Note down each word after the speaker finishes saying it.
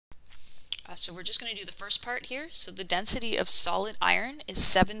So we're just going to do the first part here. So the density of solid iron is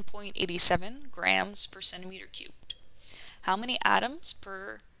 7.87 grams per centimeter cubed. How many atoms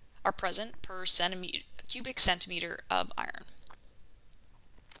are present per cubic centimeter of iron?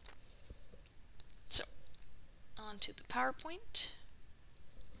 So on to the PowerPoint.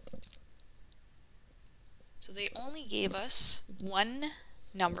 So they only gave us one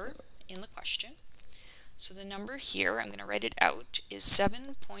number in the question. So the number here, I'm going to write it out, is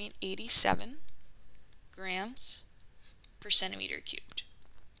 7.87 grams per centimeter cubed.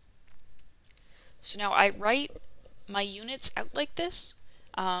 So now I write my units out like this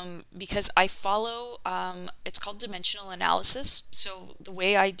because I follow, it's called dimensional analysis. So the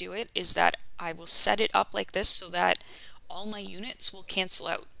way I do it is that I will set it up like this so that all my units will cancel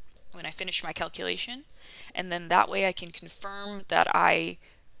out when I finish my calculation. And then that way I can confirm that I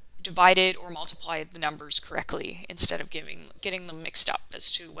divided or multiplied the numbers correctly instead of getting them mixed up as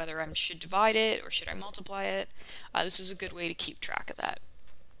to whether I should divide it or should I multiply it. This is a good way to keep track of that.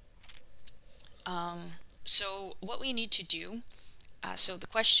 So what we need to do, so the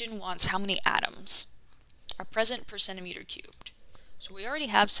question wants how many atoms are present per centimeter cubed. So we already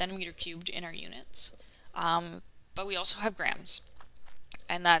have centimeter cubed in our units, but we also have grams,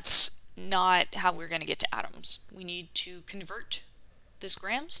 and that's not how we're going to get to atoms. We need to convert this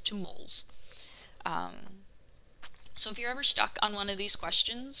grams to moles. So if you're ever stuck on one of these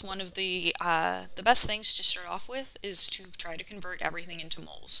questions, one of the best things to start off with is to try to convert everything into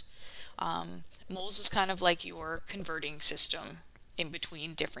moles. Moles is kind of like your converting system in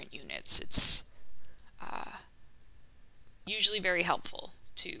between different units. It's usually very helpful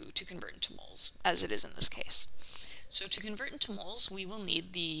to convert into moles, as it is in this case. So to convert into moles, we will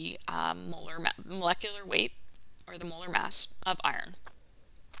need the molecular weight, or the molar mass, of iron,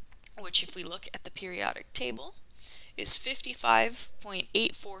 which, if we look at the periodic table, is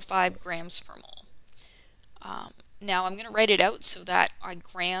 55.845 grams per mole. Now I'm going to write it out so that our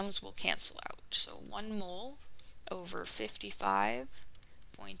grams will cancel out. So 1 mole over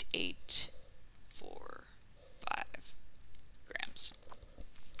 55.845 grams.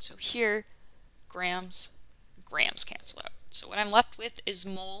 So here, grams cancel out. So what I'm left with is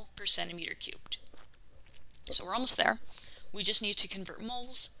mole per centimeter cubed. So we're almost there. We just need to convert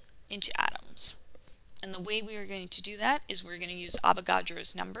moles into atoms. And the way we are going to do that is we're going to use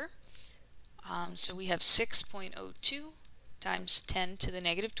Avogadro's number. So we have 6.02 times 10 to the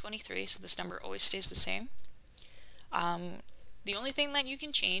negative 23, so this number always stays the same. The only thing that you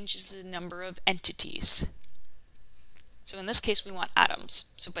can change is the number of entities. So in this case we want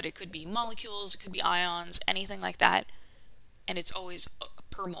atoms, but it could be molecules, it could be ions, anything like that, and it's always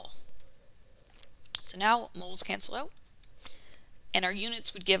per mole. So now moles cancel out, and our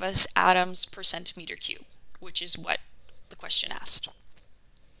units would give us atoms per centimeter cube, which is what the question asked.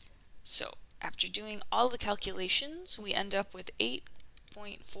 So after doing all the calculations, we end up with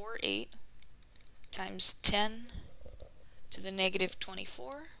 8.48 times 10 to the negative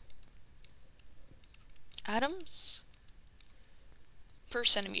 24 atoms per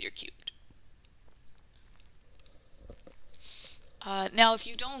centimeter cubed. Now, if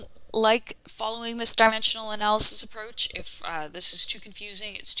you don't like following this dimensional analysis approach, if this is too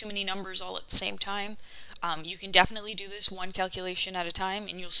confusing, it's too many numbers all at the same time, you can definitely do this one calculation at a time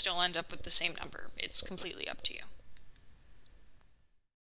and you'll still end up with the same number. It's completely up to you.